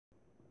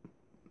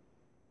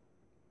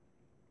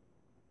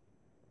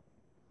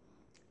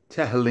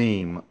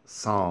Tehillim,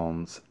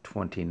 Psalms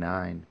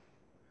 29.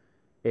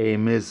 A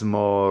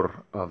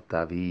Mizmor of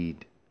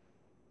David.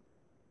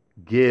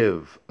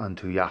 Give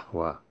unto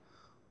Yahweh,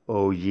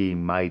 O ye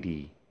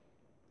mighty.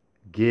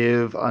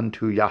 Give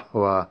unto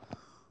Yahweh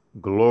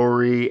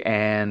glory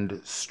and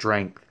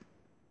strength.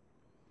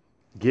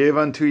 Give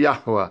unto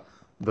Yahweh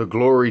the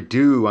glory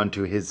due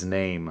unto his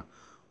name.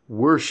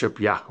 Worship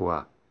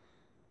Yahweh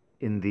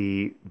in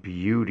the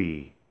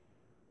beauty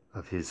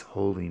of his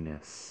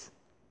holiness.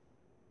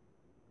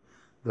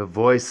 The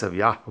voice of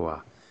Yahweh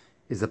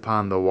is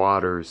upon the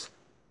waters.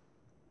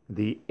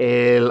 The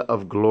El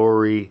of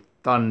glory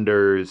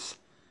thunders.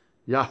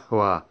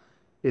 Yahweh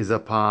is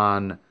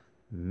upon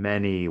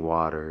many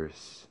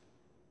waters.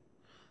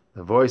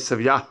 The voice of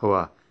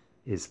Yahweh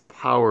is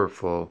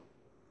powerful.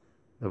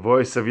 The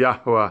voice of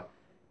Yahweh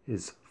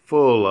is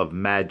full of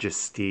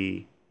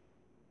majesty.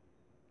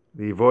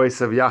 The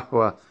voice of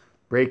Yahweh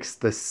breaks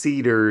the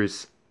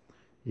cedars.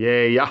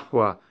 Yea,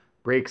 Yahweh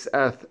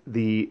breaketh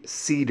the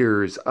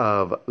cedars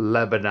of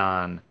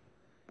Lebanon.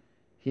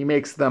 He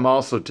makes them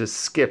also to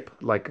skip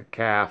like a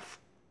calf.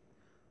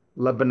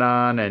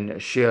 Lebanon and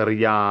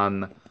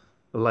Shirian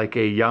like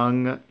a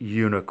young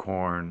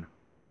unicorn.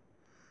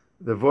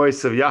 The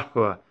voice of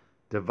Yahweh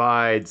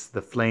divides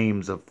the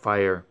flames of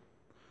fire.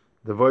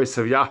 The voice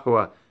of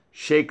Yahweh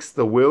shakes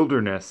the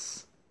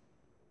wilderness.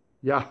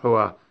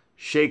 Yahweh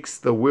shakes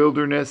the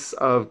wilderness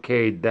of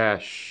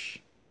Kadesh.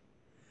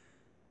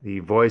 The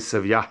voice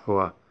of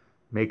Yahweh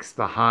makes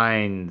the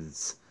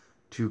hinds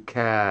to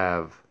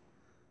calve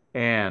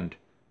and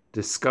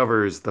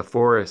discovers the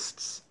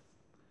forests.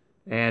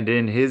 And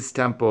in his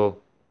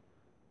temple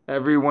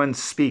everyone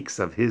speaks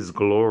of his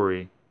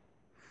glory.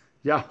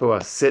 Yahweh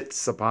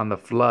sits upon the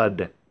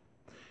flood.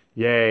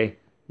 Yea,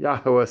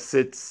 Yahweh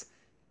sits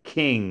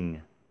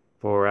king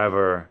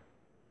forever.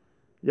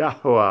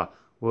 Yahweh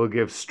will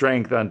give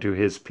strength unto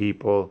his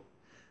people.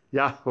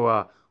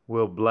 Yahweh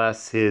will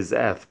bless his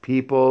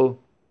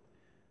people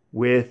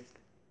with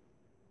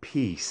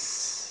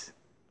peace.